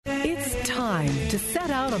time to set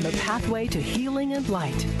out on the pathway to healing and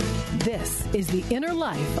light. This is The Inner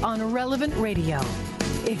Life on Relevant Radio.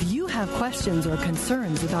 If you have questions or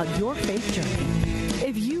concerns about your faith journey,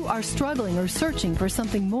 if you are struggling or searching for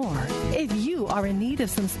something more, if you are in need of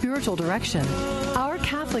some spiritual direction, our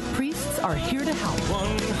Catholic priests are here to help.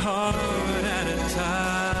 One heart at a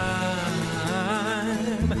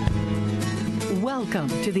time. Welcome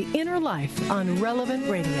to The Inner Life on Relevant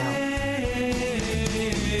Radio.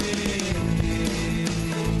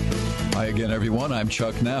 Hi again, everyone. I'm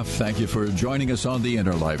Chuck Neff. Thank you for joining us on The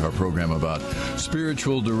Inner Life, our program about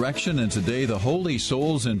spiritual direction. And today, the Holy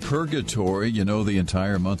Souls in Purgatory. You know, the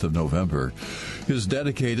entire month of November is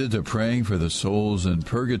dedicated to praying for the souls in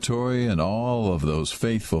purgatory and all of those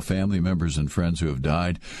faithful family members and friends who have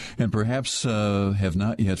died and perhaps have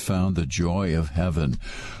not yet found the joy of heaven.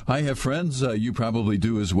 I have friends, you probably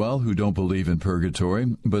do as well, who don't believe in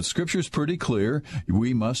purgatory, but Scripture's pretty clear.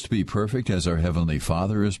 We must be perfect as our Heavenly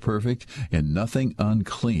Father is perfect, and nothing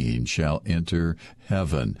unclean shall enter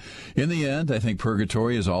heaven. In the end, I think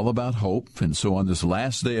purgatory is all about hope, and so on this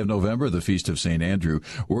last day of November, the Feast of St. Andrew,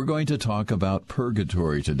 we're going to talk about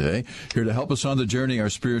purgatory today. Here to help us on the journey, our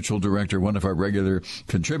spiritual director, one of our regular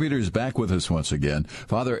contributors, back with us once again,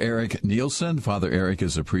 Father Eric Nielsen. Father Eric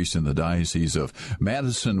is a priest in the Diocese of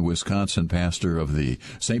Madison, Wisconsin, pastor of the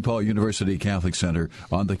St. Paul University Catholic Center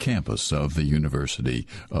on the campus of the University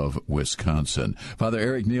of Wisconsin. Father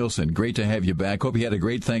Eric Nielsen, great to have you back. Hope you had a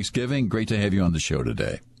great Thanksgiving. Great to have you on the show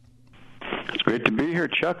today. It's great to be here,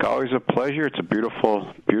 Chuck. Always a pleasure. It's a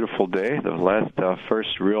beautiful, beautiful day, the last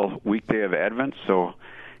first real weekday of Advent. So,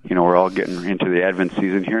 you know, we're all getting into the Advent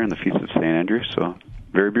season here in the Feast of St. Andrew. So,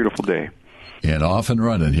 very beautiful day. And off and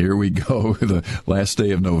running. Here we go, the last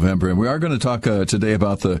day of November. And we are going to talk today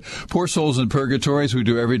about the poor souls in purgatory, as we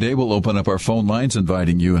do every day. We'll open up our phone lines,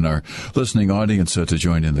 inviting you and our listening audience to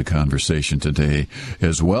join in the conversation today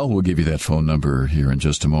as well. We'll give you that phone number here in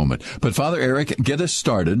just a moment. But Father Eric, get us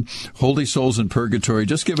started. Holy souls in purgatory.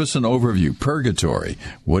 Just give us an overview. Purgatory,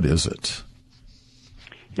 what is it?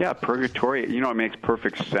 Yeah, purgatory, you know, it makes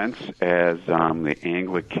perfect sense as the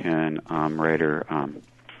Anglican writer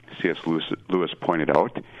C.S. Lewis pointed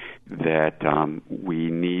out, that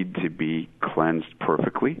we need to be cleansed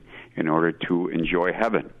perfectly in order to enjoy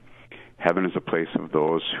heaven. Heaven is a place of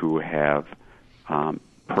those who have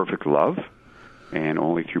perfect love, and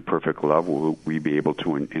only through perfect love will we be able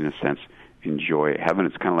to, in a sense, enjoy heaven.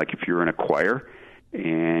 It's kind of like if you're in a choir,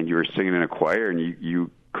 and you were singing in a choir, and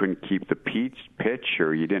you couldn't keep the pitch,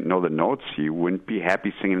 or you didn't know the notes, you wouldn't be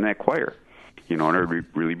happy singing in that choir. You know, in order to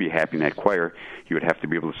really be happy in that choir, you would have to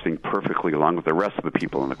be able to sing perfectly along with the rest of the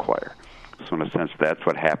people in the choir. So in a sense, that's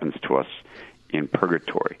what happens to us in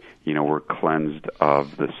purgatory. You know, we're cleansed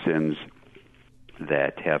of the sins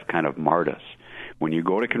that have kind of marred us. When you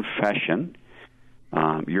go to confession,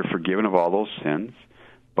 you're forgiven of all those sins,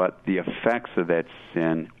 but the effects of that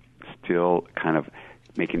sin still kind of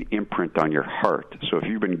make an imprint on your heart. So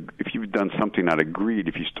if you've done something out of greed,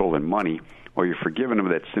 if you've stolen money, or you're forgiven of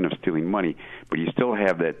that sin of stealing money, but you still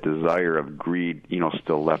have that desire of greed, you know,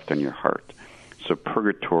 still left on your heart. So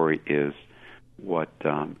purgatory is what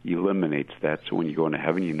eliminates that. So when you go into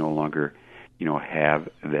heaven, you no longer, you know, have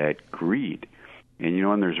that greed. And, you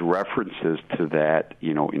know, and there's references to that,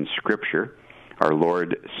 you know, in Scripture. Our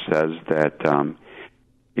Lord says that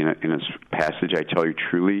in a passage, I tell you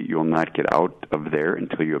truly, you'll not get out of there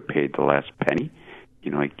until you have paid the last penny.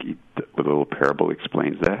 You know, like with a little parable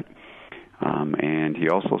explains that. And he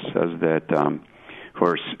also says that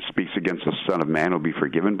whoever speaks against the Son of Man will be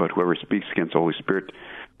forgiven, but whoever speaks against the Holy Spirit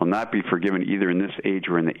will not be forgiven either in this age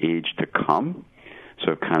or in the age to come.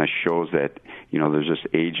 So it kind of shows that, you know, there's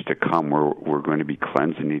this age to come where we're going to be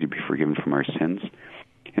cleansed and need to be forgiven from our sins.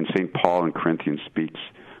 And St. Paul in Corinthians speaks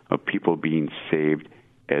of people being saved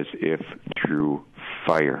as if through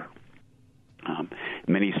fire.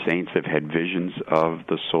 Many saints have had visions of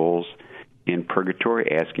the souls in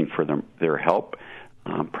purgatory, asking for their help.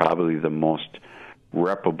 Probably the most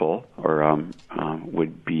reputable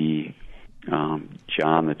would be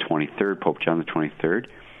John the 23rd, Pope John the 23rd.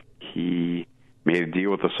 He made a deal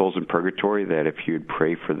with the souls in purgatory that if he would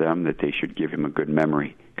pray for them, that they should give him a good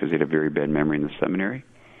memory, because they had a very bad memory in the seminary.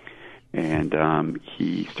 And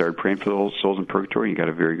he started praying for the souls in purgatory, and he got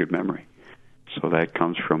a very good memory. So that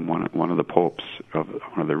comes from one of the popes, one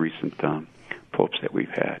of the recent popes that we've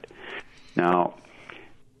had. Now,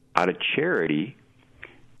 out of charity,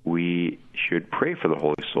 we should pray for the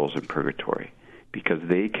holy souls in purgatory, because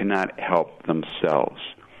they cannot help themselves.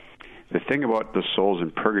 The thing about the souls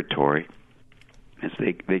in purgatory is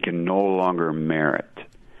they can no longer merit.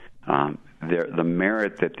 The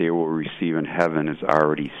merit that they will receive in heaven is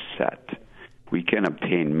already set. We can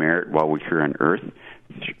obtain merit while we're here on earth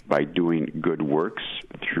by doing good works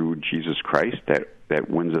through Jesus Christ. That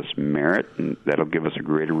wins us merit, and that'll give us a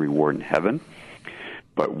greater reward in heaven.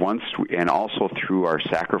 But and also through our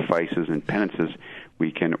sacrifices and penances,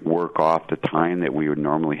 we can work off the time that we would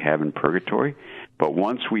normally have in purgatory. But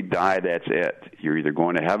once we die, that's it. You're either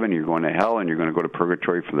going to heaven, you're going to hell, and you're going to go to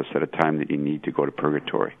purgatory for the set of time that you need to go to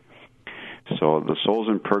purgatory. So the souls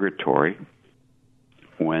in purgatory,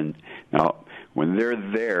 when they're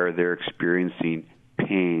there, they're experiencing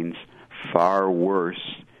pains far worse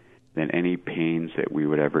than any pains that we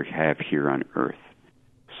would ever have here on earth.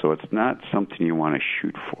 So it's not something you want to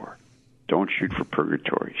shoot for. Don't shoot for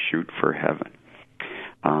purgatory. Shoot for heaven.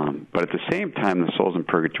 But at the same time, the souls in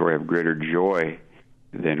purgatory have greater joy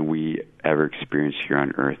than we ever experience here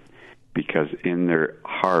on earth, because in their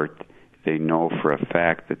heart, they know for a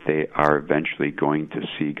fact that they are eventually going to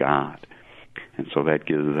see God. And so that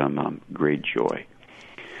gives them great joy.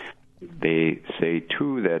 They say,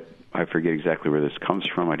 too, that, I forget exactly where this comes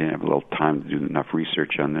from. I didn't have a little time to do enough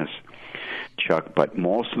research on this, Chuck, but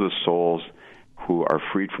most of the souls who are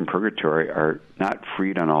freed from purgatory are not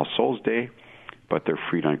freed on All Souls Day, but they're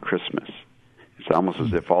freed on Christmas. It's almost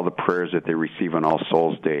as if all the prayers that they receive on All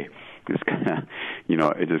Souls Day just kind of,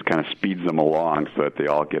 it just kind of speeds them along so that they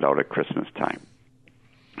all get out at Christmas time.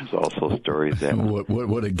 There's also stories that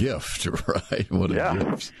what a gift, right? What a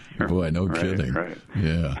gift! Boy, no kidding. Right.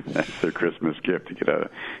 Yeah, that's their Christmas gift to get out,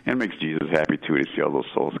 and it makes Jesus happy too to see all those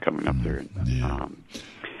souls coming up there.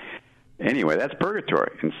 Anyway, that's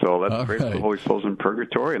purgatory, and so let's pray for the holy souls in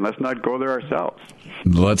purgatory, and let's not go there ourselves.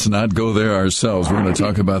 Let's not go there ourselves. We're going to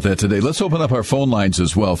talk about that today. Let's open up our phone lines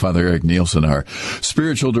as well. Father Eric Nielsen, our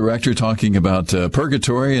spiritual director, talking about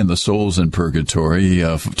purgatory and the souls in purgatory.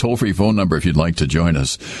 Toll-free phone number if you'd like to join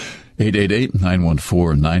us.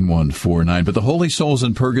 888-914-9149. But the holy souls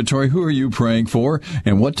in purgatory, who are you praying for?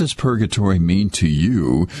 And what does purgatory mean to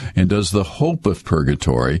you? And does the hope of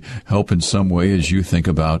purgatory help in some way as you think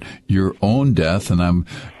about your own death? And I'm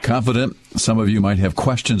confident some of you might have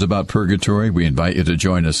questions about purgatory. We invite you to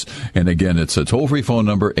join us. And again, it's a toll-free phone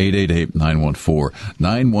number,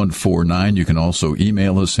 888-914-9149. You can also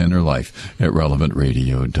email us,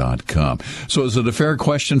 innerlife@relevantradio.com. So is it a fair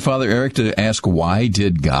question, Father Eric, to ask why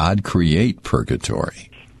did God create purgatory?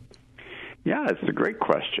 Yeah, it's a great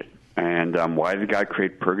question. And why did God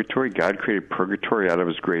create purgatory? God created purgatory out of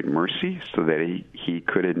His great mercy so that He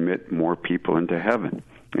could admit more people into heaven.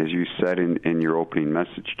 As you said in your opening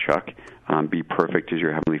message, Chuck, be perfect as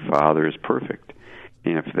your Heavenly Father is perfect.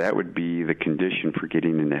 And if that would be the condition for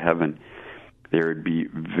getting into heaven, there would be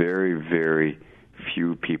very, very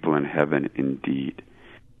few people in heaven indeed.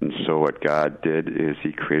 And so what God did is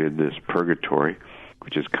He created this purgatory,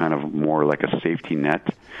 which is kind of more like a safety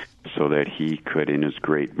net, so that He could, in His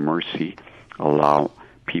great mercy, allow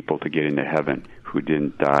people to get into heaven who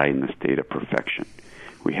didn't die in the state of perfection.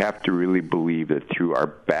 We have to really believe that through our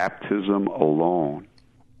baptism alone,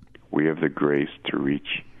 we have the grace to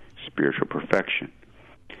reach spiritual perfection.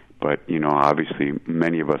 But, obviously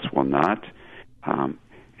many of us will not. And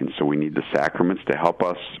so we need the sacraments to help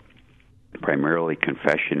us, primarily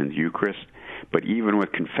confession and the Eucharist. But even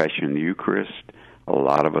with confession and the Eucharist, a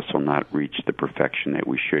lot of us will not reach the perfection that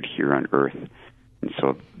we should here on earth. And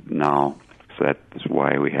so that is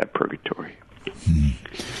why we have purgatory.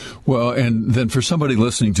 Well, and then for somebody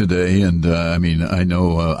listening today, and I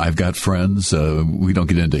know I've got friends. We don't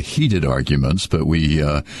get into heated arguments, but we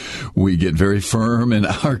get very firm in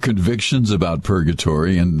our convictions about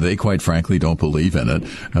purgatory, and they quite frankly don't believe in it.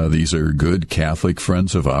 These are good Catholic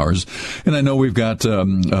friends of ours, and I know we've got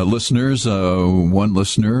listeners. One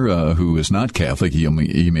listener who is not Catholic, he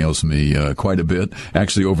emails me quite a bit.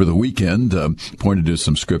 Actually, over the weekend, pointed to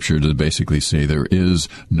some scripture to basically say there is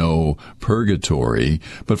no purgatory.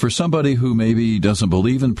 But for somebody who maybe doesn't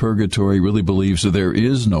believe in purgatory, really believes that there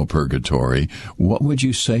is no purgatory, what would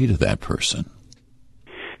you say to that person?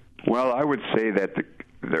 Well, I would say that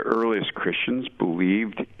the earliest Christians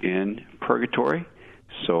believed in purgatory.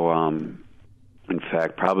 So, in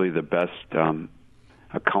fact, probably the best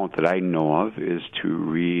account that I know of is to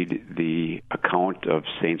read the account of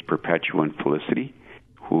Saints Perpetua and Felicity,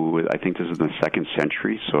 who I think this is in the 2nd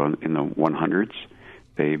century, so in the 100s.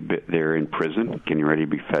 They're in prison, getting ready to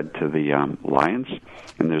be fed to the lions.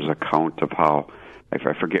 And there's an account of how, if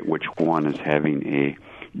I forget which one, is having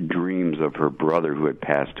dreams of her brother who had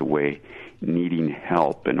passed away, needing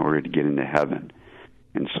help in order to get into heaven.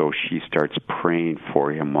 And so she starts praying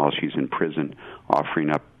for him while she's in prison,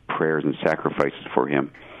 offering up prayers and sacrifices for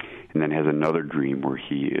him, and then has another dream where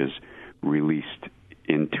he is released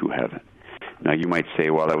into heaven. Now, you might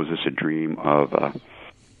say, well, that was just a dream of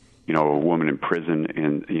a woman in prison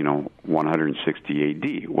in, 160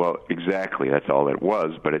 A.D. Well, exactly, that's all it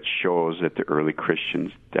was, but it shows that the early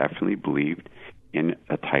Christians definitely believed in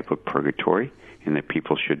a type of purgatory and that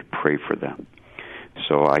people should pray for them.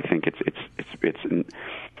 So I think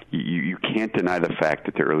you can't deny the fact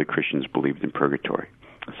that the early Christians believed in purgatory.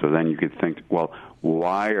 So then you could think, well,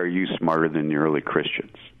 why are you smarter than the early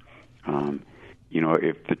Christians?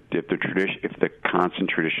 If the constant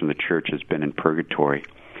tradition of the church has been in purgatory,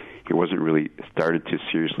 it wasn't really started to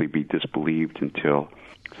seriously be disbelieved until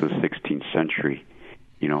the 16th century.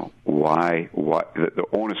 Why? The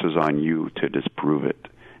onus is on you to disprove it.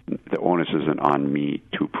 The onus isn't on me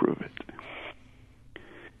to prove it.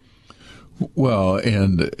 Well,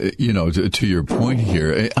 and, to your point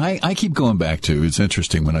here, I keep going back to, it's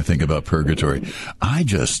interesting when I think about purgatory. I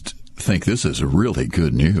just think this is really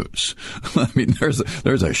good news. I mean,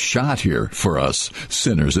 there's a shot here for us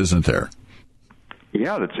sinners, isn't there?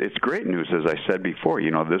 Yeah, it's great news. As I said before,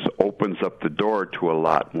 this opens up the door to a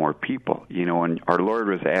lot more people. And our Lord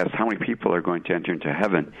was asked how many people are going to enter into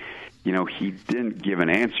heaven. He didn't give an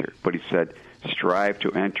answer, but he said, strive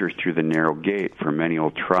to enter through the narrow gate, for many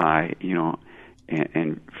will try,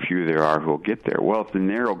 and few there are who will get there. Well, if the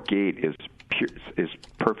narrow gate is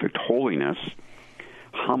perfect holiness,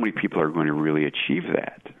 how many people are going to really achieve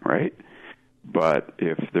that, right? But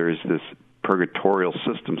if there's this purgatorial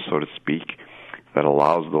system, so to speak, that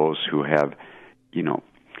allows those who have,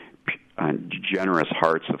 generous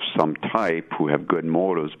hearts of some type, who have good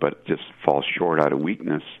motives, but just fall short out of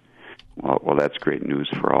weakness, well, that's great news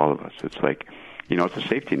for all of us. It's like, it's a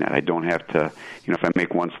safety net. I don't have to, if I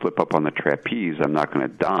make one slip up on the trapeze, I'm not going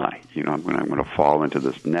to die. I'm going to fall into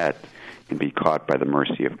this net and be caught by the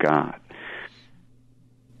mercy of God.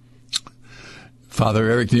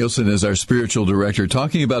 Father Eric Nielsen is our spiritual director,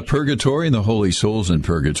 talking about purgatory and the holy souls in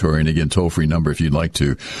purgatory. And again, toll-free number if you'd like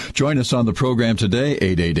to join us on the program today,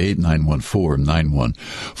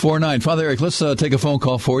 888-914-9149. Father Eric, let's take a phone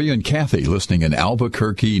call for you. And Kathy, listening in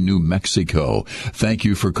Albuquerque, New Mexico. Thank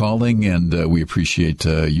you for calling, and we appreciate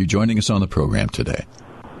you joining us on the program today.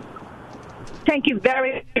 Thank you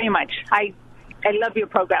very, very much. I love your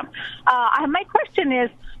program. My question is,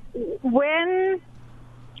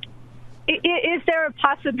 is there a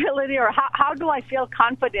possibility, or how do I feel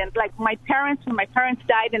confident? Like when my parents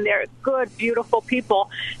died, and they're good, beautiful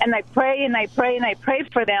people, and I pray and I pray and I pray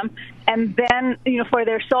for them, and then, for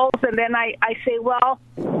their souls, and then I say, well,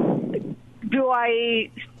 do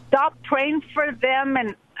I stop praying for them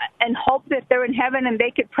and hope that they're in heaven and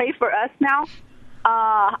they could pray for us now?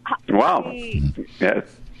 Wow. Yes.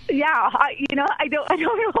 Yeah, I don't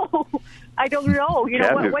know. I don't know.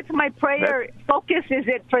 What's my prayer focus? Is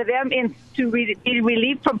it for them to be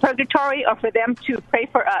relieved from purgatory, or for them to pray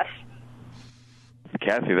for us?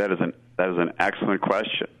 Kathy, that is an excellent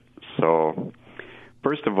question. So,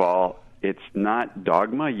 first of all, it's not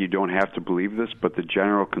dogma. You don't have to believe this, but the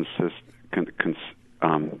general consensus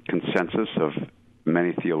of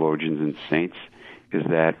many theologians and saints is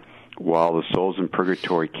that while the souls in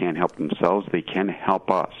purgatory can't help themselves, they can help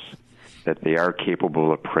us, that they are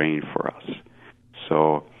capable of praying for us.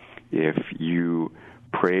 So if you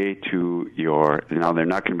pray to now they're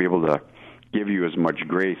not going to be able to give you as much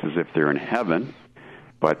grace as if they're in heaven,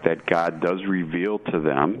 but that God does reveal to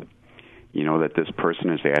them, that this person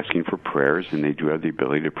is asking for prayers, and they do have the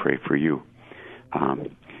ability to pray for you.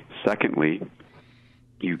 Secondly,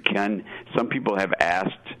 some people have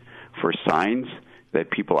asked for signs that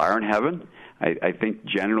people are in heaven. I think,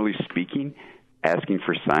 generally speaking, asking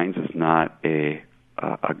for signs is not a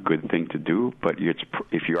good thing to do, but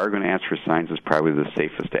if you are going to ask for signs, it's probably the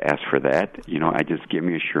safest to ask for that. I just give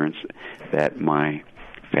me assurance that my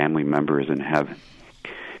family member is in heaven.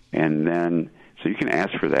 And then, so you can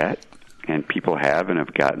ask for that, and people have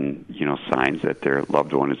gotten, signs that their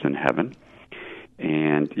loved one is in heaven.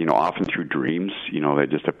 And, often through dreams, they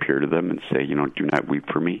just appear to them and say, do not weep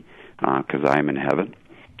for me, because I am in heaven.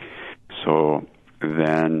 So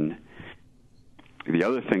then the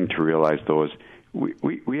other thing to realize, though, is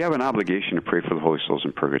we have an obligation to pray for the holy souls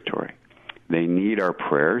in purgatory. They need our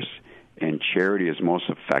prayers, and charity is most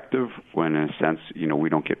effective when, in a sense, we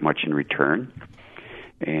don't get much in return.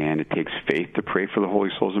 And it takes faith to pray for the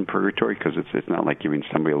holy souls in purgatory, because it's not like giving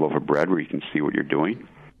somebody a loaf of bread where you can see what you're doing.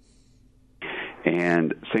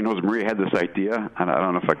 And St. Josemaria had this idea, and I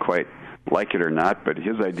don't know if I quite like it or not, but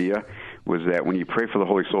his idea was that when you pray for the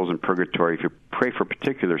holy souls in purgatory, if you pray for a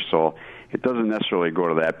particular soul, it doesn't necessarily go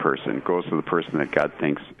to that person. It goes to the person that God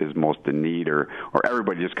thinks is most in need, or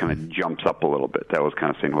everybody just kind of jumps up a little bit. That was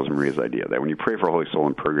kind of St. Josemaria's idea, that when you pray for a holy soul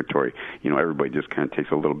in purgatory, everybody just kind of takes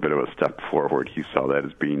a little bit of a step forward. He saw that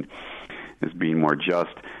as being as being more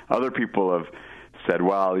just. Other people have said,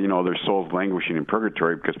 well, their soul's languishing in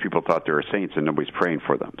purgatory because people thought they were saints and nobody's praying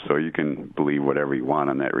for them. So you can believe whatever you want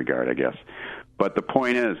in that regard, I guess. But the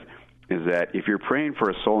point is that if you're praying for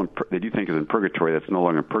a soul that you think is in purgatory that's no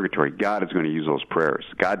longer in purgatory, God is going to use those prayers.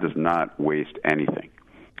 God does not waste anything.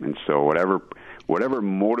 And so whatever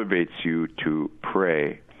motivates you to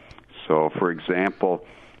pray. So, for example,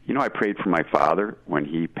 I prayed for my father when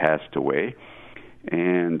he passed away,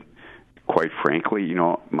 and quite frankly,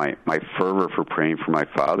 my fervor for praying for my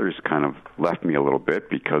father has kind of left me a little bit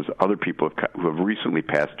because other people who have recently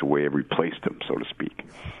passed away have replaced him, so to speak.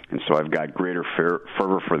 And so I've got greater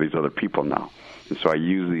fervor for these other people now. And so I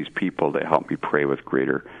use these people to help me pray with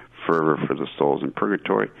greater fervor for the souls in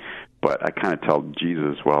purgatory. But I kind of tell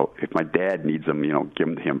Jesus, well, if my dad needs them, give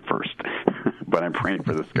them to him first. But I'm praying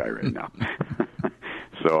for this guy right now.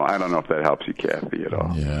 So I don't know if that helps you, Kathy, at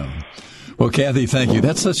all. Yeah. Well, Kathy, thank you.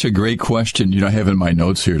 That's such a great question. I have in my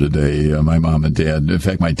notes here today, my mom and dad, in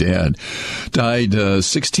fact, my dad died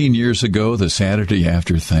 16 years ago, the Saturday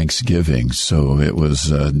after Thanksgiving. So it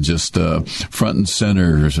was just front and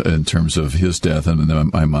center in terms of his death. And then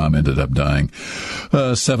my mom ended up dying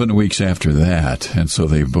 7 weeks after that. And so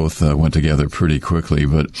they both went together pretty quickly.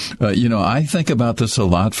 But, I think about this a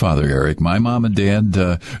lot, Father Eric. My mom and dad,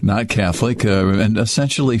 not Catholic, and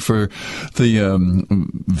essentially for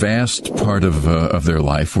the vast part of their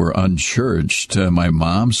life were unchurched. My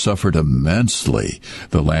mom suffered immensely.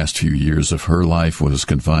 The last few years of her life was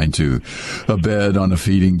confined to a bed on a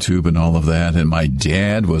feeding tube and all of that. And my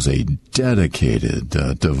dad was a dedicated,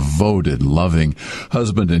 devoted, loving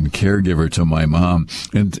husband and caregiver to my mom.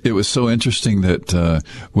 And it was so interesting that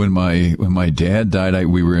when my dad died,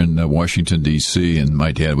 we were in Washington, D.C., and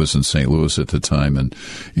my dad was in St. Louis at the time. And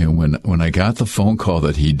when I got the phone call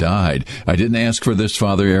that he died, I didn't ask for this,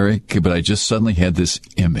 Father Eric, but I just suddenly had this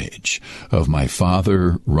image of my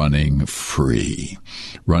father running free,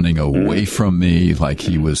 running away from me like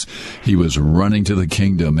he was running to the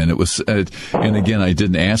kingdom. And it was, and again, I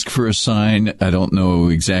didn't ask for a sign. I don't know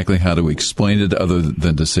exactly how to explain it other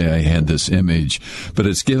than to say I had this image, but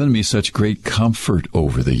it's given me such great comfort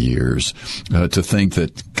over the years to think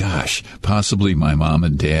that, gosh, possibly my mom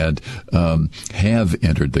and dad have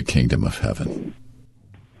entered the kingdom of heaven.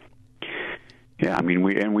 Yeah, I mean,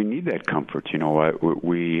 we need that comfort.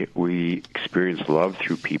 We experience love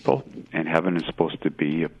through people, and heaven is supposed to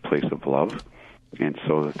be a place of love. And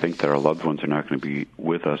so to think that our loved ones are not going to be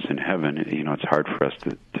with us in heaven, it's hard for us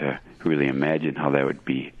to really imagine how that would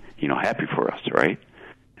be, happy for us, right?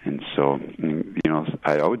 And so,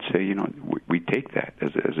 I would say, we take that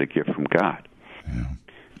as a gift from God. Yeah.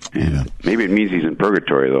 And maybe it means he's in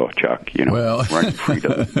purgatory, though, Chuck. Well, running free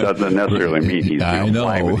doesn't necessarily mean he's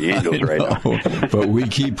flying with the angels right now. But we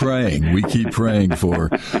keep praying. We keep praying for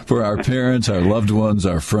our parents, our loved ones,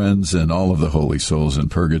 our friends, and all of the holy souls in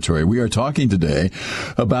purgatory. We are talking today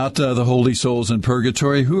about the holy souls in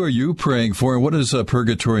purgatory. Who are you praying for, and what does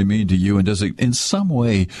purgatory mean to you? And does it in some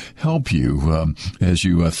way help you as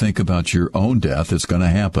you think about your own death? It's going to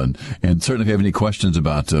happen. And certainly if you have any questions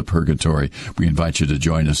about purgatory, we invite you to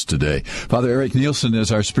join us today. Father Eric Nielsen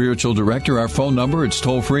is our spiritual director. Our phone number, it's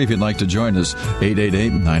toll-free if you'd like to join us,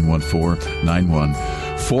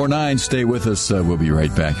 888-914-9149. Stay with us. We'll be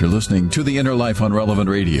right back. You're listening to The Inner Life on Relevant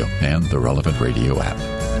Radio and the Relevant Radio app.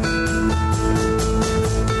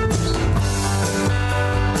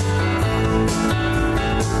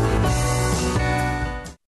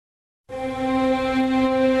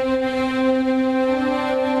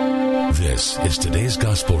 This is today's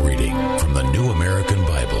gospel reading from the New American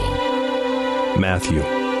Bible. Matthew,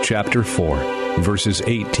 chapter 4, verses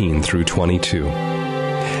 18 through 22.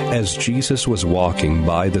 As Jesus was walking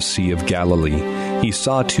by the Sea of Galilee, he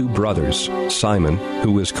saw two brothers, Simon,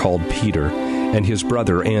 who is called Peter, and his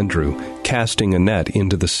brother Andrew, casting a net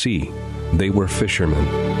into the sea. They were fishermen.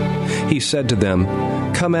 He said to them,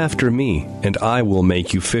 "Come after me, and I will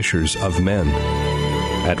make you fishers of men."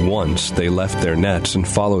 At once they left their nets and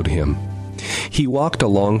followed him. He walked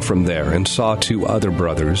along from there and saw two other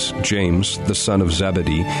brothers, James, the son of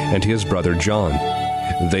Zebedee, and his brother John.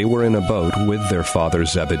 They were in a boat with their father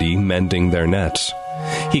Zebedee, mending their nets.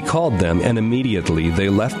 He called them, and immediately they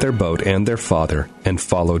left their boat and their father and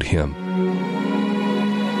followed him.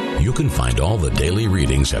 You can find all the daily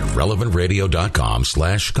readings at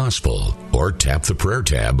relevantradio.com/gospel or tap the prayer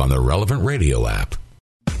tab on the Relevant Radio app.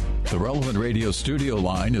 The Relevant Radio studio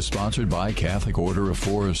line is sponsored by Catholic Order of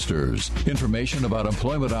Foresters. Information about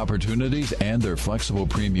employment opportunities and their flexible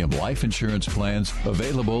premium life insurance plans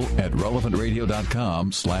available at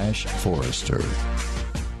relevantradio.com/forester.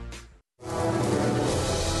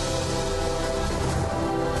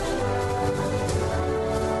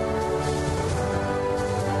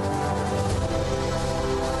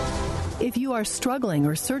 If you are struggling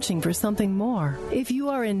or searching for something more, if you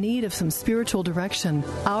are in need of some spiritual direction,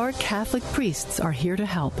 our Catholic priests are here to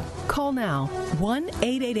help. Call now,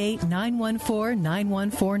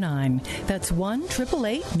 1-888-914-9149. That's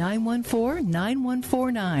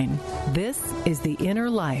 1-888-914-9149. This is The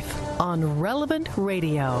Inner Life on Relevant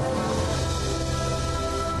Radio.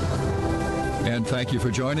 And thank you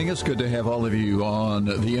for joining us. Good to have all of you on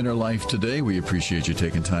The Inner Life today. We appreciate you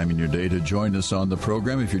taking time in your day to join us on the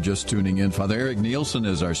program. If you're just tuning in, Father Eric Nielsen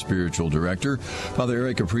is our spiritual director. Father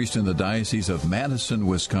Eric, a priest in the Diocese of Madison,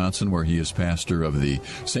 Wisconsin, where he is pastor of the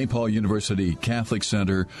St. Paul University Catholic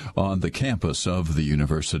Center on the campus of the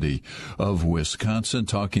University of Wisconsin,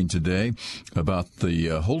 talking today about the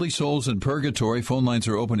Holy Souls in Purgatory. Phone lines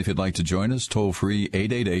are open if you'd like to join us. Toll free,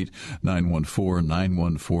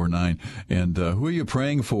 888-914-9149. And who are you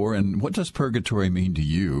praying for, and what does purgatory mean to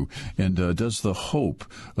you? And does the hope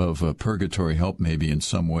of purgatory help maybe in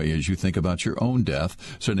some way as you think about your own death?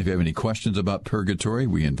 Certainly, if you have any questions about purgatory,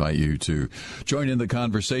 we invite you to join in the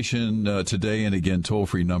conversation today. And again,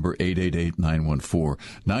 toll-free number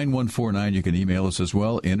 888-914-9149. You can email us as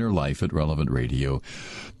well,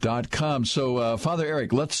 innerlife@relevantradio.com. So, Father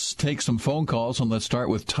Eric, let's take some phone calls, and let's start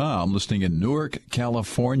with Tom, listening in Newark,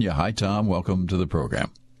 California. Hi, Tom. Welcome to the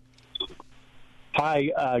program.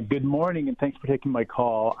 Hi, good morning, and thanks for taking my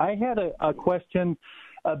call. I had a question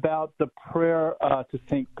about the prayer to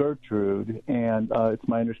St. Gertrude, and it's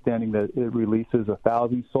my understanding that it releases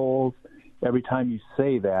 1,000 souls every time you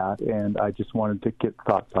say that, and I just wanted to get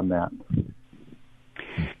thoughts on that.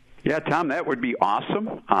 Yeah, Tom, that would be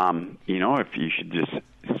awesome. If you should just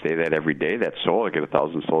say that every day, that soul, I get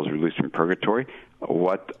 1,000 souls released from purgatory.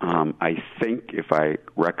 What I think, if I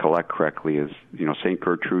recollect correctly, is, St.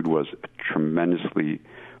 Gertrude was a tremendously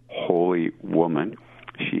holy woman.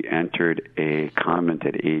 She entered a convent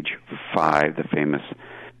at age 5, the famous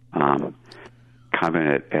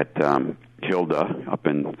convent at Hilda up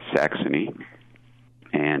in Saxony.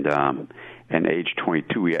 And at age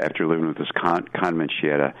 22, after living with this convent, she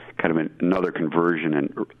had a kind of another conversion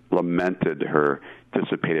and lamented her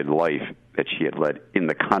dissipated life that she had led in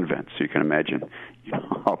the convent. So you can imagine,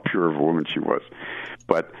 how pure of a woman she was.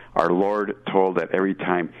 But our Lord told that every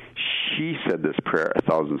time she said this prayer,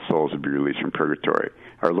 1,000 souls would be released from purgatory.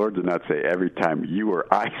 Our Lord did not say every time you or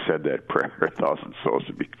I said that prayer, 1,000 souls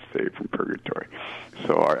would be saved from purgatory.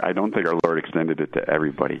 So I don't think our Lord extended it to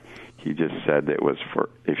everybody. He just said that it was for,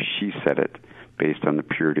 if she said it, based on the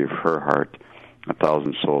purity of her heart,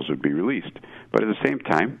 1,000 souls would be released. But at the same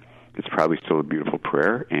time, it's probably still a beautiful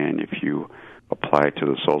prayer, and if you apply it to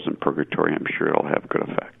the souls in purgatory, I'm sure it'll have good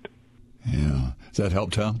effect. Yeah. Does that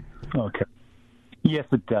help, Tom? Okay. Yes,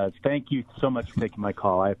 it does. Thank you so much for taking my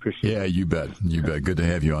call. I appreciate it. Yeah, you bet. You bet. Good to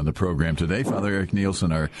have you on the program today. Father Eric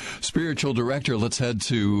Nielsen, our spiritual director. Let's head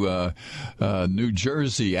to New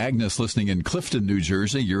Jersey. Agnes, listening in Clifton, New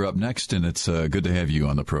Jersey. You're up next, and it's good to have you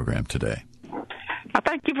on the program today.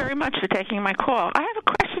 Thank you very much for taking my call. I have a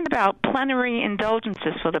question about plenary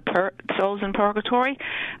indulgences for the souls in purgatory.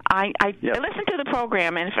 I listened to the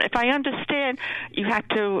program, and if I understand, you have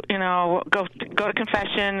to, go to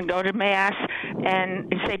confession, go to Mass,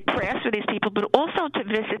 and say prayers for these people, but also to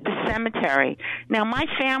visit the cemetery. Now, my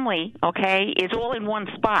family, is all in one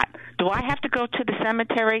spot. Do I have to go to the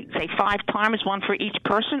cemetery, say 5 times, one for each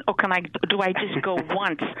person, or do I just go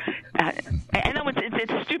once? I know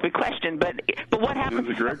it's a stupid question, but what happens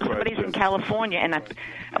if somebody's in California, and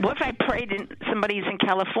what if I prayed in somebody's in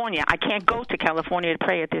California? I can't go to California to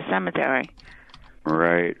pray at their cemetery.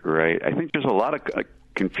 Right. I think there's a lot of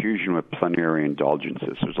confusion with plenary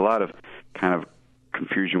indulgences. There's a lot of kind of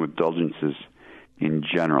confusion with indulgences in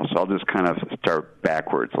general. So I'll just kind of start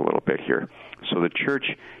backwards a little bit here. So the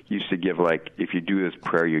church used to give, if you do this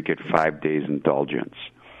prayer, you get 5 days indulgence.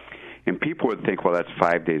 And people would think, well, that's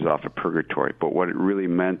 5 days off of purgatory. But what it really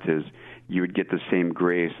meant is you would get the same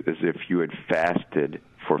grace as if you had fasted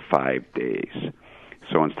for 5 days.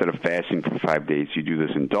 So instead of fasting for 5 days, you do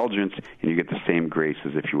this indulgence, and you get the same grace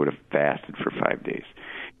as if you would have fasted for 5 days.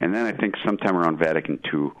 And then I think sometime around Vatican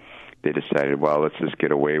II, they decided, well, let's just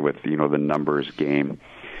get away with, the numbers game,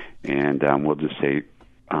 and we'll just say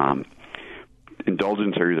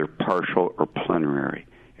indulgences are either partial or plenary.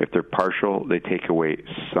 If they're partial, they take away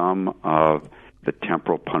some of the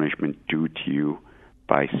temporal punishment due to you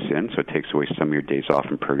by sin, so it takes away some of your days off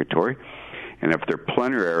in purgatory. And if they're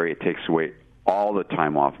plenary, it takes away all the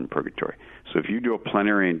time off in purgatory. So if you do a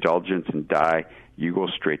plenary indulgence and die, you go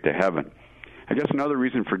straight to heaven. I guess another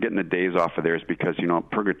reason for getting the days off of there is because,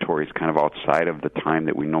 purgatory is kind of outside of the time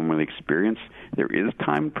that we normally experience. There is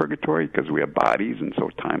time in purgatory because we have bodies, and so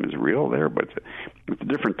time is real there, but it's a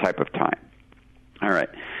different type of time. All right.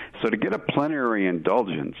 So to get a plenary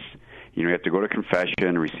indulgence, you have to go to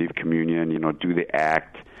confession, receive communion, do the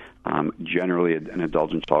act. Generally, an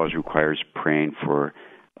indulgence always requires praying for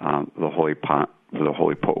the Holy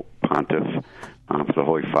Pope Pontiff, for the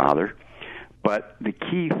Holy Father. But the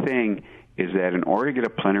key thing is that in order to get a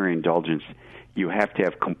plenary indulgence, you have to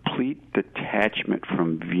have complete detachment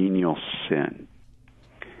from venial sin.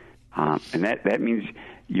 And that means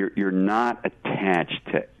you're not attached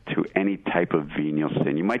to any type of venial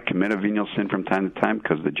sin. You might commit a venial sin from time to time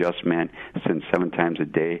because the just man sins 7 times a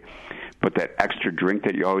day, but that extra drink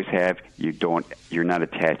that you always have, you're not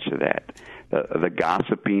attached to that. The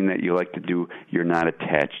gossiping that you like to do, you're not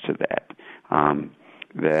attached to that.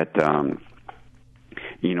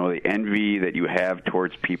 The envy that you have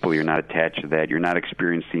towards people, you're not attached to that. You're not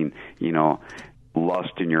experiencing,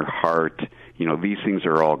 lust in your heart. These things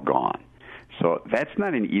are all gone. So that's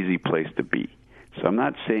not an easy place to be. So I'm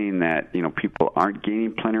not saying that, people aren't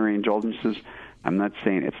gaining plenary indulgences. I'm not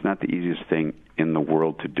saying it's not the easiest thing in the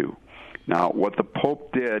world to do. Now, what the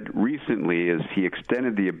Pope did recently is he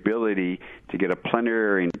extended the ability to get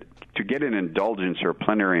an indulgence or a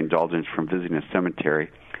plenary indulgence from visiting a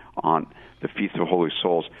cemetery on the Feast of Holy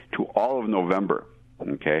Souls to all of November.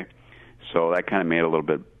 Okay, so that kind of made a little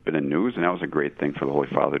bit of news, and that was a great thing for the Holy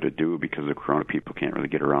Father to do because the Corona people can't really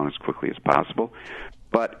get around as quickly as possible.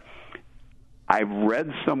 But I've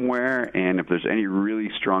read somewhere, and if there's any really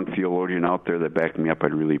strong theologian out there that back me up,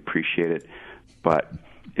 I'd really appreciate it. But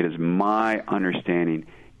it is my understanding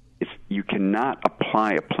you cannot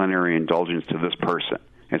apply a plenary indulgence to this person.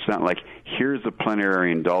 It's not like, here's a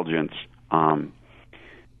plenary indulgence,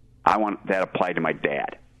 I want that applied to my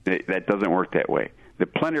dad. That doesn't work that way. The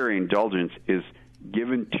plenary indulgence is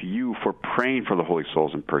given to you for praying for the holy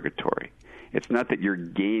souls in purgatory. It's not that you're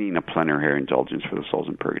gaining a plenary indulgence for the souls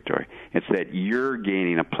in purgatory. It's that you're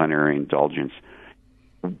gaining a plenary indulgence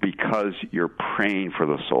because you're praying for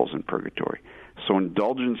the souls in purgatory. So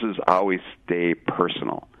indulgences always stay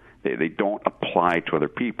personal. They don't apply to other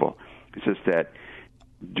people. It's just that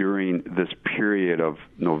during this period of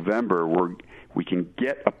November, we can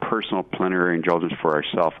get a personal plenary indulgence for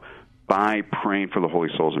ourselves by praying for the holy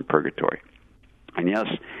souls in purgatory. And yes,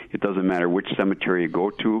 it doesn't matter which cemetery you go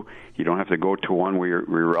to. You don't have to go to one where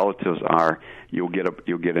your relatives are. You'll get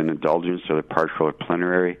an indulgence or the partial or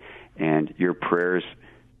plenary, and your prayers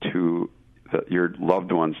to your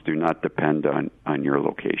loved ones do not depend on your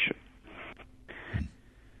location.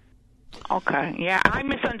 Okay, yeah, I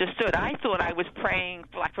misunderstood. I thought I was praying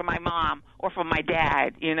for my mom or for my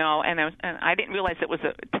dad, and I didn't realize it was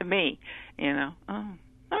to me, Oh.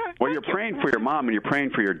 All right, well, you're praying for your mom and you're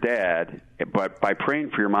praying for your dad, but by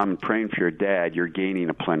praying for your mom and praying for your dad, you're gaining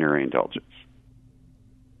a plenary indulgence.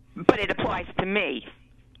 But it applies to me.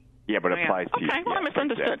 Yeah, but it applies to you. Okay, well, I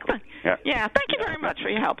misunderstood. Exactly. Yeah, thank you very much for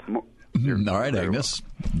your help. All right, Agnes.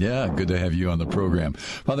 Yeah, good to have you on the program.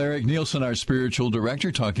 Father Eric Nielsen, our spiritual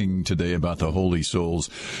director, talking today about the holy souls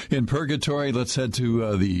in purgatory. Let's head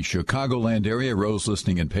to the Chicagoland area. Rose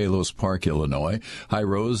listening in Palos Park, Illinois. Hi,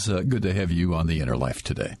 Rose. Good to have you on the Inner Life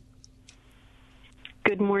today.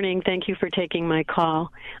 Good morning. Thank you for taking my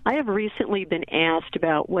call. I have recently been asked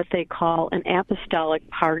about what they call an apostolic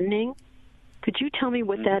pardoning. Could you tell me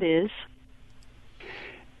what that is?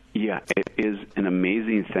 Yeah, it is an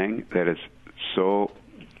amazing thing that is so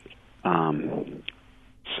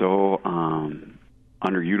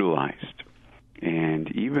underutilized.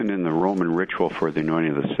 And even in the Roman ritual for the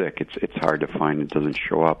anointing of the sick, it's hard to find. It doesn't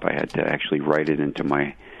show up. I had to actually write it into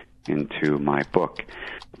my book.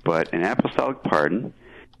 But an apostolic pardon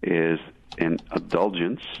is an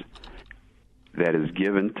indulgence that is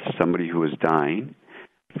given to somebody who is dying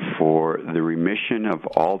for the remission of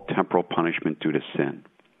all temporal punishment due to sin.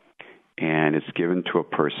 And it's given to a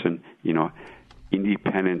person,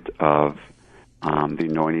 independent of the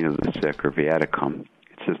anointing of the sick or viaticum.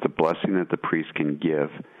 It's just a blessing that the priest can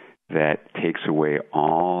give that takes away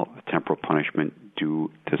all temporal punishment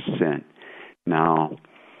due to sin. Now,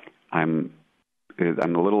 I'm a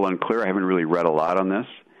little unclear. I haven't really read a lot on this,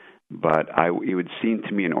 but it would seem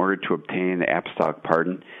to me in order to obtain the apostolic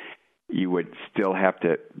pardon, you would still have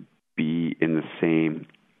to be in the same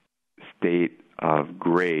state of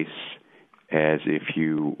grace as if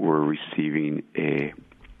you were receiving a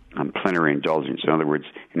plenary indulgence. In other words,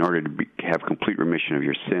 in order to have complete remission of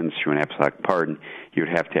your sins through an apostolic pardon, you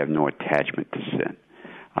would have to have no attachment to sin.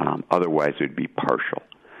 Otherwise, it would be partial.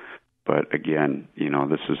 But again,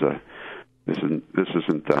 this isn't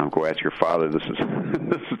go ask your father. This is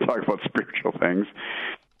talk about spiritual things,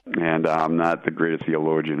 and I'm not the greatest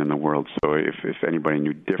theologian in the world. So if anybody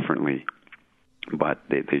knew differently, but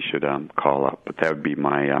they should call up. But that would be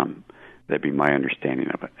my That'd be my understanding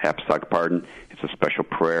of it. Apostolic pardon, it's a special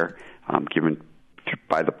prayer given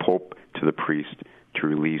by the Pope to the priest to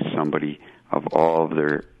release somebody of all of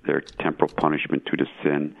their temporal punishment due to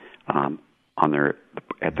sin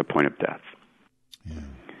at the point of death. Yeah.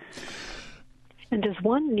 And does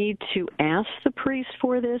one need to ask the priest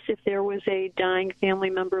for this if there was a dying family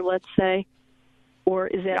member, let's say? Or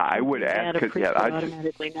is that I would ask, that a priest would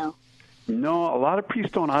automatically know? No, a lot of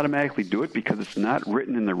priests don't automatically do it because it's not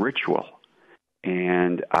written in the ritual.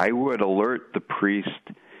 And I would alert the priest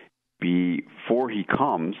before he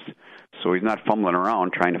comes so he's not fumbling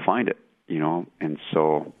around trying to find it, And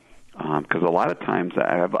so, because a lot of times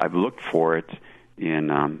I've looked for it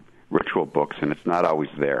in ritual books and it's not always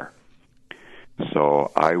there.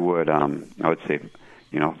 So I would say,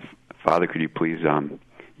 Father, could you please,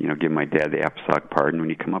 give my dad the apostolic pardon when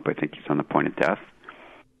you come up? I think he's on the point of death,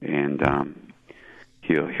 and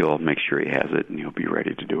he'll make sure he has it, and he'll be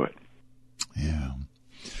ready to do it. Yeah.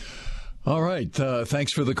 All right.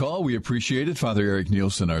 Thanks for the call. We appreciate it. Father Eric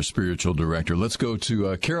Nielsen, our spiritual director. Let's go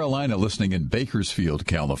to Carolina, listening in Bakersfield,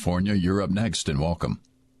 California. You're up next, and welcome.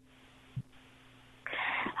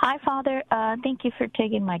 Hi, Father. Thank you for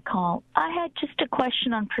taking my call. I had just a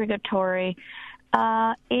question on purgatory.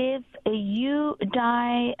 If you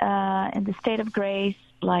die in the state of grace,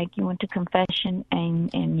 like you went to confession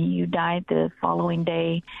and you died the following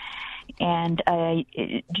day, and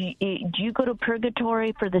do you go to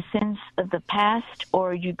purgatory for the sins of the past,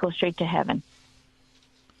 or you go straight to heaven?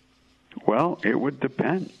 Well, it would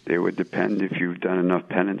depend. It would depend if you've done enough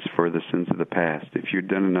penance for the sins of the past. If you've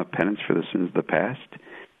done enough penance for the sins of the past,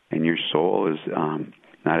 and your soul is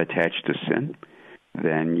not attached to sin,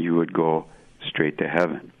 then you would go straight to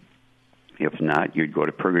heaven. If not, you'd go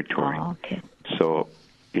to purgatory. Oh, okay. So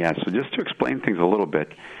just to explain things a little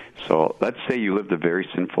bit. So let's say you lived a very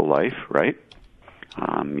sinful life, right?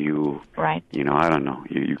 Right. I don't know.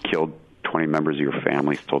 You killed 20 members of your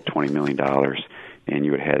family, stole $20 million, and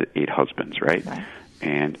you had 8 husbands, right?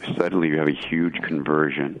 And suddenly you have a huge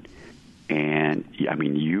conversion. And,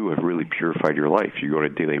 you have really purified your life. You go to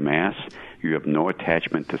daily Mass. You have no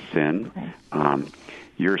attachment to sin.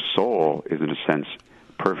 Your soul is, in a sense,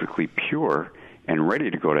 perfectly pure and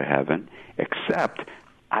ready to go to heaven, except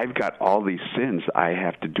I've got all these sins I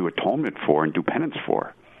have to do atonement for and do penance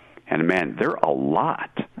for. And, man, they're a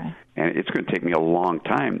lot. And it's going to take me a long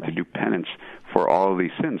time to do penance for all of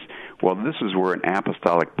these sins. Well, this is where an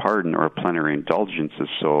apostolic pardon or a plenary indulgence is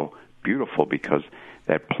so beautiful, because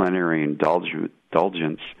that plenary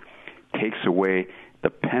indulgence takes away the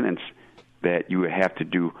penance that you have to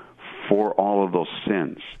do for all of those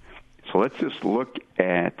sins. So let's just look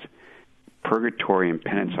at purgatory and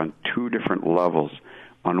penance on 2 different levels.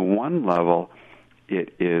 On one level,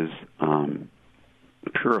 it is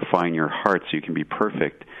purifying your heart so you can be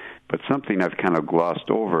perfect. But something I've kind of glossed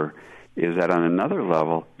over is that on another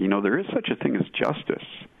level, there is such a thing as justice.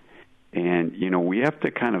 And, we have to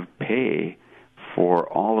kind of pay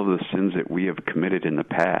for all of the sins that we have committed in the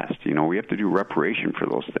past. We have to do reparation for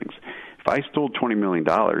those things. If I stole $20 million,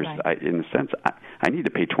 in a sense, I need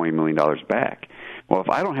to pay $20 million back. Well, if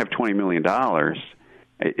I don't have $20 million,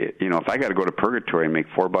 if I got to go to purgatory and make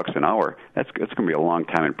 $4 an hour, that's going to be a long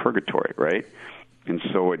time in purgatory, right? And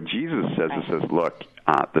so what Jesus says, it says, look,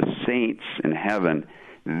 the saints in heaven,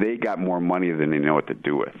 they got more money than they know what to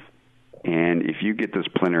do with. And if you get this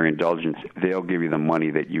plenary indulgence, they'll give you the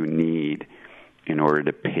money that you need in order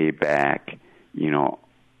to pay back,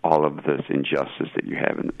 all of this injustice that you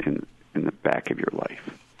have in the back of your life.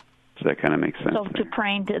 Does that kind of make sense? So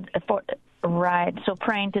praying to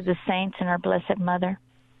the saints and our Blessed Mother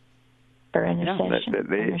for intercession,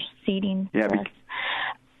 interceding for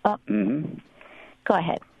us. Go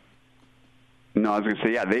ahead. No, I was going to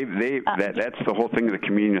say, that's the whole thing of the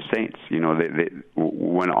communion of saints.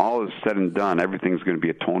 When all is said and done, everything's going to be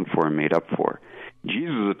atoned for and made up for.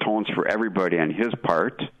 Jesus atones for everybody on his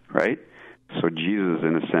part, right? So Jesus,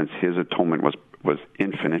 in a sense, his atonement was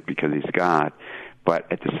infinite because he's God.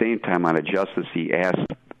 But at the same time, out of justice, he asked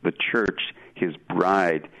the church, his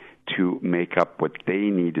bride, to make up what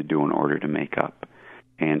they need to do in order to make up.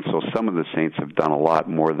 And so some of the saints have done a lot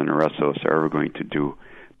more than the rest of us are ever going to do.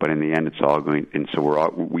 But in the end, it's all going, and so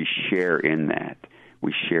we share in that.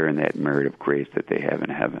 We share in that merit of grace that they have in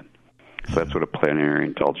heaven. So that's what a plenary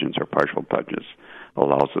indulgence or partial indulgence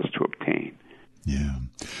allows us to obtain. Yeah.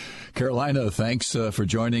 Carolina, thanks for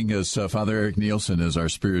joining us. Father Eric Nielsen is our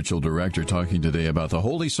spiritual director, talking today about the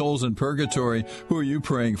holy souls in purgatory. Who are you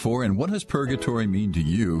praying for, and what does purgatory mean to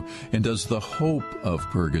you? And does the hope of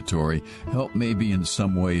purgatory help maybe in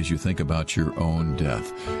some way as you think about your own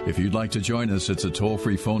death? If you'd like to join us, it's a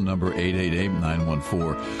toll-free phone number,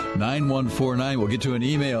 888-914-9149. We'll get to an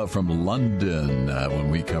email from London when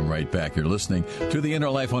we come right back. You're listening to The Inner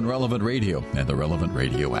Life on Relevant Radio and the Relevant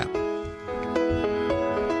Radio app.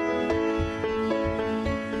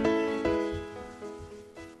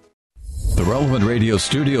 The Relevant Radio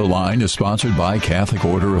studio line is sponsored by Catholic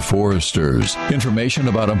Order of Foresters. Information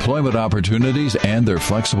about employment opportunities and their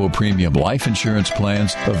flexible premium life insurance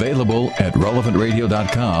plans available at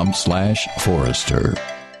relevantradio.com/Forester.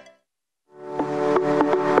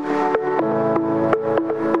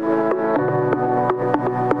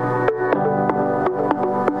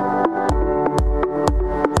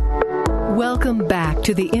 Welcome back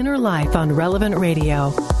to The Inner Life on Relevant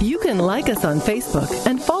Radio. You can like us on Facebook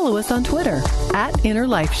and follow us on Twitter at Inner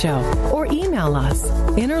Life Show, or email us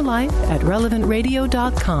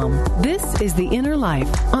innerlife@relevantradio.com. This is The Inner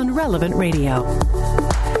Life on Relevant Radio.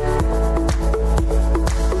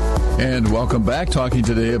 And welcome back, talking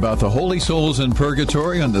today about the holy souls in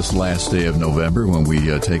purgatory on this last day of November, when we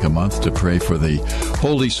take a month to pray for the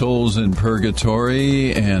holy souls in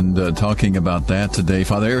purgatory. And talking about that today,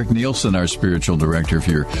 Father Eric Nielsen, our spiritual director. If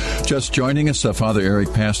you're just joining us, Father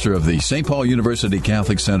Eric, pastor of the St. Paul University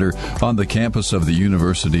Catholic Center on the campus of the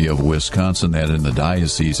University of Wisconsin, that in the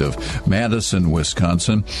Diocese of Madison,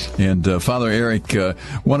 Wisconsin. And Father Eric,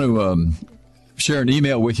 want to share an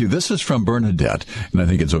email with you. This is from Bernadette, and I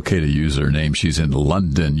think it's okay to use her name. She's in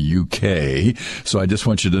London, UK. So I just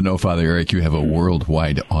want you to know, Father Eric, you have a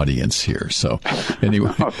worldwide audience here. So anyway.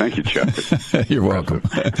 Oh, thank you, Chuck. You're welcome.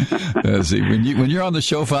 See, when you're on the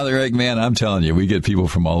show, Father Eric, man, I'm telling you, we get people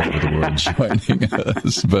from all over the world joining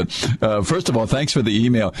us. But first of all, thanks for the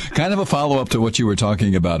email. Kind of a follow-up to what you were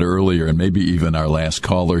talking about earlier, and maybe even our last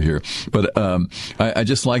caller here. But I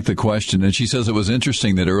just like the question. And she says it was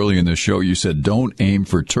interesting that earlier in the show you said, don't aim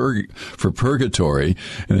for purgatory.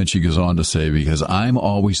 And then she goes on to say, because I'm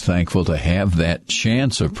always thankful to have that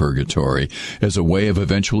chance of purgatory as a way of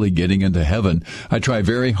eventually getting into heaven. I try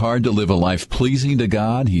very hard to live a life pleasing to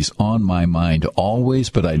God. He's on my mind always,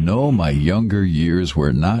 but I know my younger years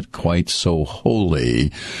were not quite so holy.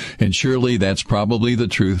 And surely that's probably the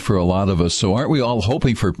truth for a lot of us. So aren't we all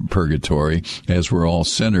hoping for purgatory, as we're all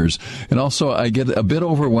sinners? And also, I get a bit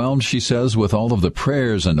overwhelmed, she says, with all of the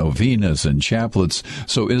prayers and novenas and chaplets.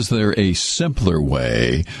 So is there a simpler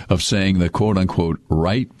way of saying the quote-unquote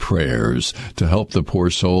right prayers to help the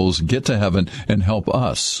poor souls get to heaven and help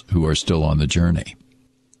us who are still on the journey?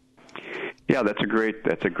 Yeah, that's a great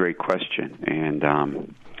question. And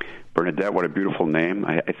Bernadette, what a beautiful name.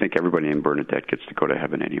 I think everybody in Bernadette gets to go to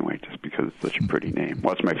heaven anyway, just because it's such a pretty name.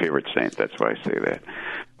 Well, it's my favorite saint. That's why I say that.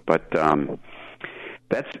 But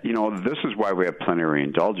this is why we have plenary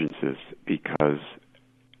indulgences, because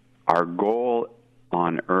our goal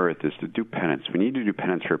on earth is to do penance. We need to do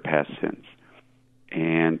penance for past sins.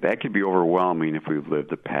 And that could be overwhelming if we've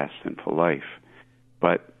lived a past sinful life.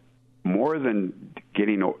 But more than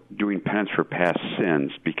doing penance for past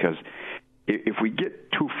sins, because if we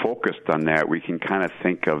get too focused on that, we can kind of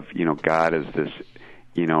think of, God as this,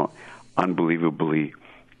 unbelievably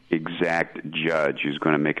exact judge who's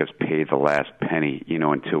going to make us pay the last penny,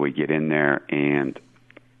 until we get in there, and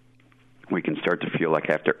we can start to feel like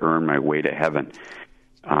I have to earn my way to heaven.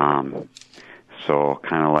 So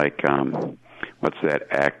kind of like, what's that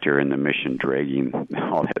actor in The Mission dragging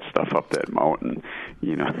all that stuff up that mountain,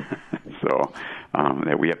 So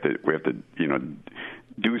that we have to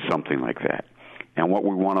do something like that. And what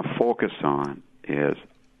we want to focus on is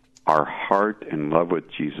our heart and love with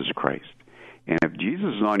Jesus Christ. And if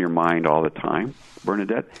Jesus is on your mind all the time,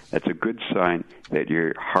 Bernadette, that's a good sign that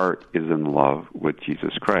your heart is in love with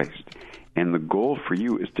Jesus Christ. And the goal for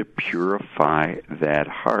you is to purify that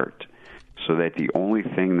heart so that the only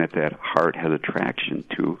thing that heart has attraction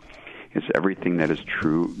to is everything that is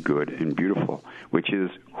true, good, and beautiful, which is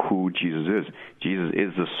who Jesus is. Jesus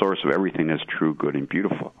is the source of everything that's true, good, and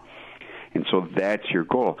beautiful. And so that's your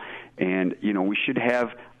goal. And, we should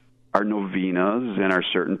have our novenas and our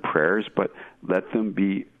certain prayers, but let them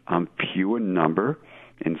be few in number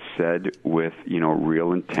and said with,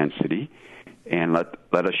 real intensity. And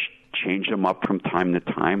let us change them up from time to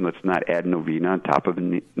time. Let's not add novena on top of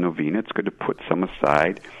a novena. It's good to put some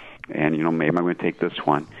aside. And, maybe I'm going to take this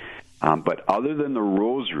one. But other than the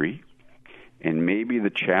rosary and maybe the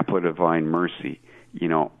chaplet of divine mercy,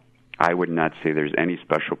 I would not say there's any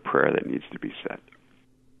special prayer that needs to be said.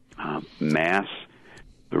 Mass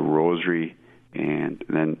the Rosary, and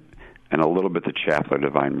a little bit the Chaplet of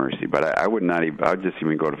Divine Mercy. But I would not even. I would just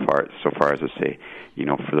even go so far as to say,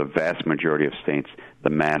 for the vast majority of saints, the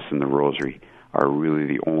Mass and the Rosary are really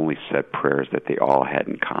the only set prayers that they all had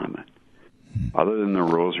in common. Other than the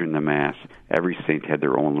Rosary and the Mass, every saint had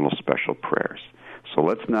their own little special prayers. So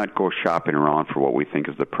let's not go shopping around for what we think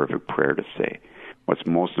is the perfect prayer to say. What's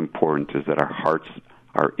most important is that our hearts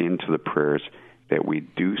are into the prayers that we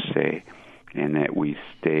do say, and that we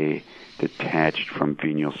stay detached from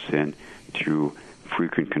venial sin through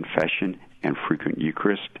frequent confession and frequent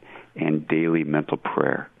Eucharist and daily mental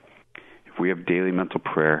prayer. If we have daily mental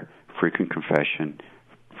prayer, frequent confession,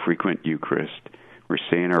 frequent Eucharist, we're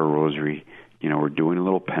saying our Rosary, we're doing a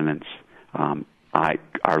little penance.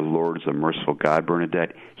 Our Lord is a merciful God,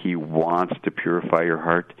 Bernadette. He wants to purify your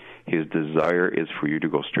heart. His desire is for you to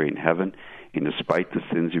go straight in heaven. And despite the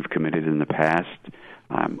sins you've committed in the past,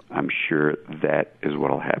 I'm sure that is what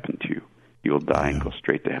will happen to you. You'll die and go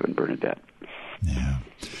straight to heaven, Bernadette. Yeah.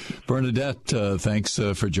 Bernadette, thanks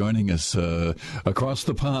for joining us across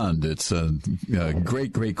the pond. It's a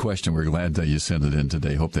great question. We're glad that you sent it in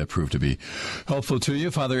today. Hope that proved to be helpful to you.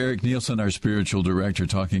 Father Eric Nielsen, our spiritual director,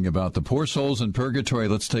 talking about the poor souls in purgatory.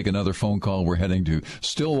 Let's take another phone call. We're heading to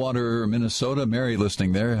Stillwater, Minnesota. Mary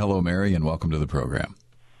listening there. Hello, Mary, and welcome to the program.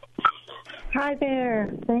 Hi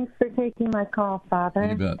there. Thanks for taking my call, Father.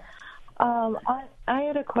 You bet. I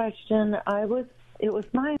had a question. It was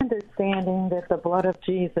my understanding that the blood of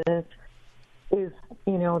Jesus is,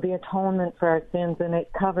 the atonement for our sins, and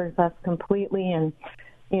it covers us completely, and,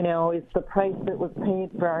 is the price that was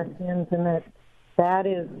paid for our sins, and that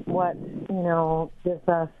is what, gives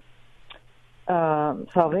us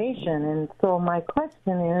salvation. And so my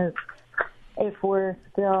question is, if we're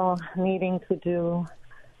still needing to do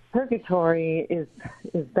purgatory, is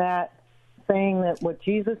that saying that what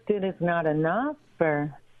Jesus did is not enough,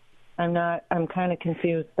 or I'm kind of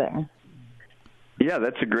confused there. Yeah,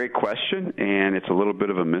 that's a great question, and it's a little bit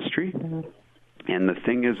of a mystery. Mm-hmm. And the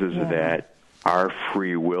thing is that our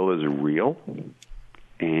free will is real,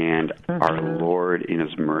 and our Lord, in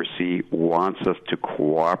His mercy, wants us to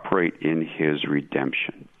cooperate in His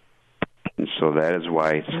redemption. And so that is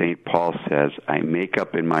why St. Paul says, I make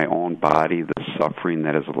up in my own body the suffering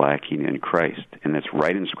that is lacking in Christ. And that's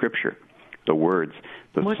right in Scripture, the words,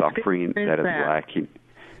 the suffering that is lacking.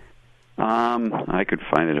 I could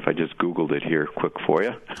find it if I just Googled it here quick for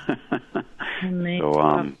you.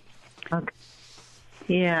 Okay.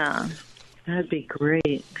 Yeah, that'd be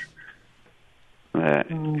great. That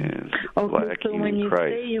is lacking so when in you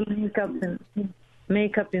Christ. say you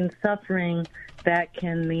make up in suffering, that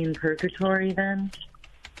can mean purgatory then?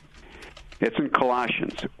 It's in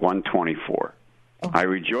Colossians 1:24. I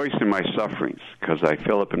rejoice in my sufferings because I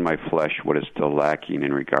fill up in my flesh what is still lacking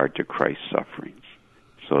in regard to Christ's sufferings.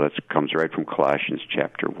 So that comes right from Colossians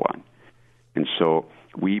chapter 1. And so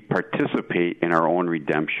we participate in our own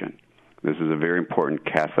redemption. This is a very important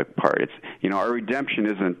Catholic part. It's, our redemption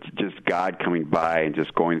isn't just God coming by and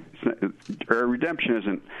just going. Our redemption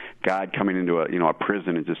isn't God coming into a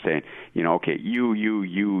prison and just saying, okay, you,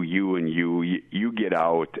 and you get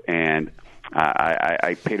out, and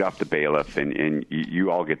I paid off the bailiff, and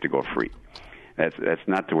you all get to go free. That's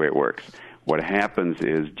not the way it works. What happens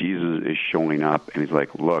is Jesus is showing up, and He's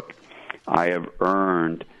like, look, I have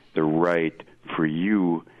earned the right for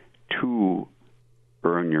you to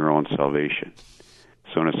earn your own salvation.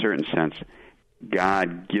 So in a certain sense,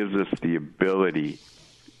 God gives us the ability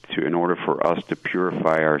to, in order for us to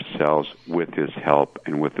purify ourselves with His help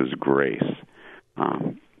and with His grace.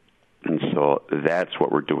 And so that's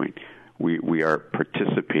what we're doing. We are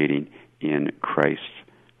participating in Christ's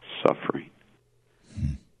suffering.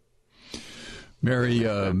 Mary,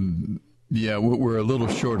 we're a little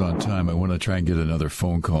short on time. I want to try and get another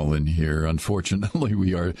phone call in here. Unfortunately,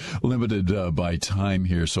 we are limited by time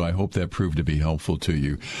here, so I hope that proved to be helpful to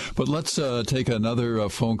you. But let's take another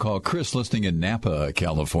phone call. Chris, listening in Napa,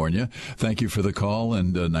 California. Thank you for the call,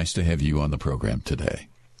 and nice to have you on the program today.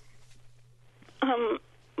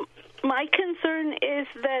 My concern is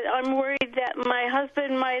that I'm worried that my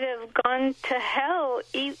husband might have gone to hell.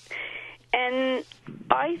 And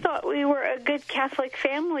I thought we were a good Catholic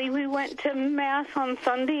family. We went to Mass on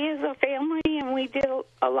Sunday as a family, and we did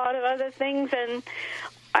a lot of other things. And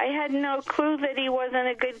I had no clue that he wasn't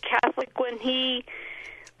a good Catholic when he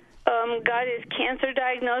got his cancer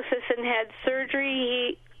diagnosis and had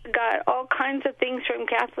surgery. He got all kinds of things from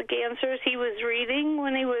Catholic Answers he was reading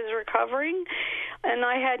when he was recovering. And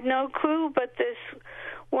I had no clue, but this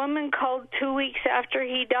woman called 2 weeks after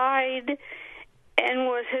he died and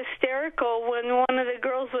was hysterical when one of the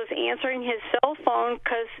girls was answering his cell phone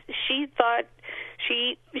because she thought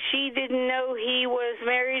She didn't know he was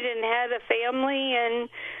married and had a family, and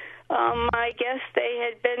I guess they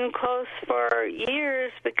had been close for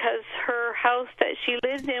years because her house that she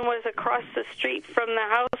lived in was across the street from the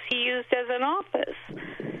house he used as an office.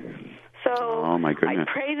 So oh my goodness.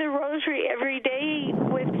 I pray the rosary every day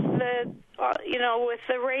with the with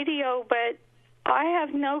the radio, but I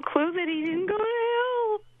have no clue that he didn't go to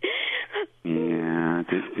hell. Yeah,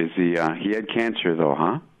 is he had cancer though,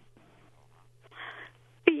 huh?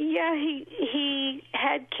 Yeah, he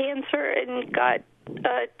had cancer and got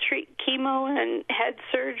chemo and had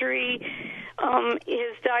surgery.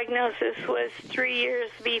 His diagnosis was 3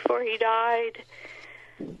 years before he died.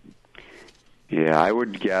 Yeah, I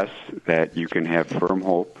would guess that you can have firm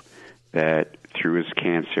hope that through his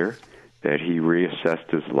cancer that he reassessed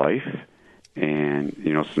his life and,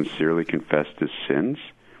 sincerely confessed his sins.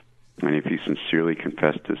 And if he sincerely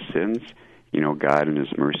confessed his sins, God in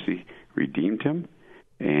his mercy redeemed him.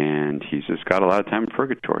 And he's just got a lot of time in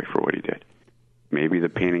purgatory for what he did. Maybe the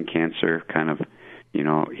pain and cancer kind of,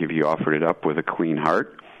 if he offered it up with a clean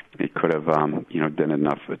heart, he could have, done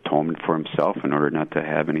enough atonement for himself in order not to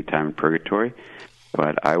have any time in purgatory.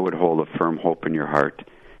 But I would hold a firm hope in your heart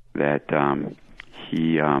that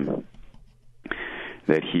he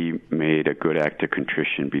made a good act of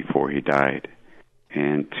contrition before he died.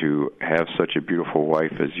 And to have such a beautiful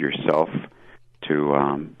wife as yourself,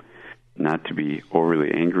 to not to be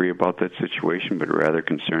overly angry about that situation, but rather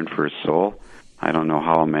concerned for his soul. I don't know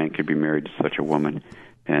how a man could be married to such a woman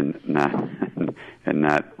and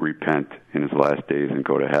not repent in his last days and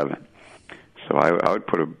go to heaven. So I would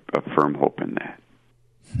put a firm hope in that.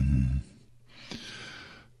 Mm-hmm.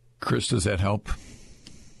 Chris, does that help?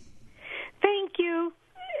 Thank you.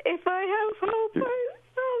 If I have hope,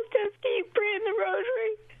 I'll just keep praying the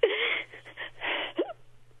rosary.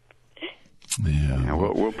 Yeah,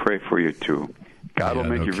 we'll pray for you too. God will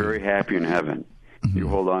make you very happy in heaven. Mm-hmm. You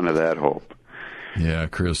hold on to that hope. Yeah,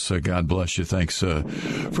 Chris, God bless you. Thanks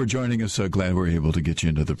for joining us. Glad we're able to get you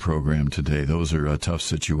into the program today. Those are tough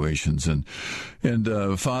situations. And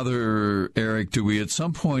Father Eric, do we at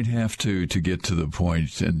some point have to get to the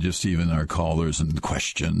point, and just even our callers and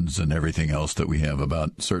questions and everything else that we have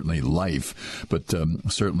about certainly life, but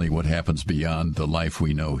certainly what happens beyond the life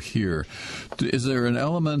we know here? Is there an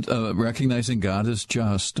element of recognizing God is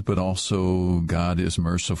just, but also God is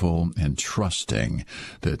merciful and trusting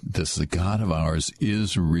that this, the God of ours,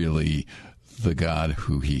 is really the God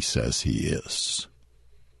who he says he is?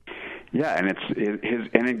 Yeah, and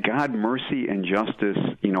in God, mercy and justice,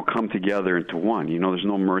 come together into one. There's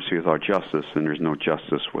no mercy without justice, and there's no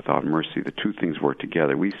justice without mercy. The two things work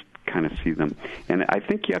together. We kind of see them. And I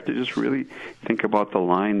think you have to just really think about the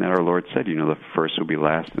line that our Lord said, the first will be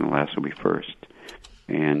last and the last will be first.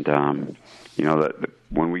 And,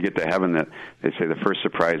 when we get to heaven, that they say the first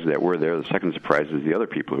surprise is that we're there, the second surprise is the other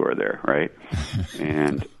people who are there, right?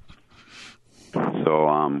 And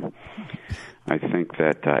so I think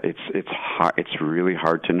that it's hard, it's really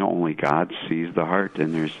hard to know. Only God sees the heart,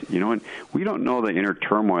 and there's and we don't know the inner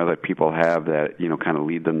turmoil that people have that kind of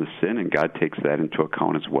lead them to sin, and God takes that into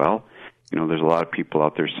account as well. There's a lot of people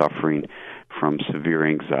out there suffering from severe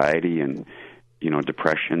anxiety and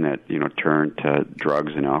depression that, turn to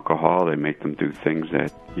drugs and alcohol. They make them do things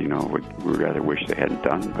that, we rather wish they hadn't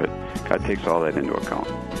done. But God takes all that into account.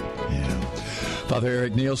 Yeah. Father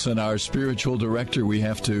Eric Nielsen, our spiritual director, we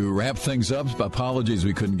have to wrap things up. Apologies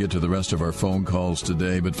we couldn't get to the rest of our phone calls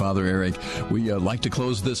today. But Father Eric, we like to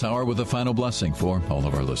close this hour with a final blessing for all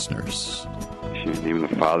of our listeners. In the name of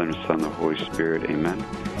the Father, and the Son, and the Holy Spirit, amen.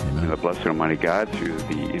 May the blessed Almighty God, through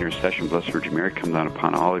the intercession of Blessed Virgin Mary, come down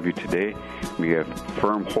upon all of you today. May you have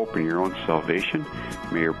firm hope in your own salvation.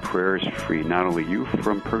 May your prayers free not only you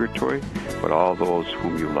from purgatory, but all those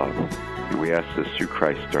whom you love. And we ask this through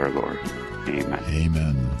Christ our Lord. Amen.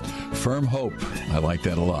 Amen. Firm hope. I like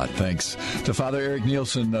that a lot. Thanks to Father Eric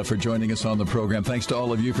Nielsen for joining us on the program. Thanks to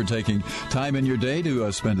all of you for taking time in your day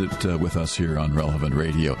to spend it with us here on Relevant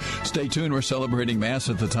Radio. Stay tuned. We're celebrating Mass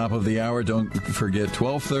at the top of the hour. Don't forget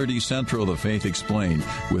 12:30 Central, The Faith Explained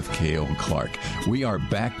with Cale Clark. We are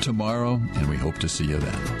back tomorrow, and we hope to see you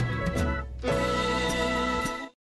then.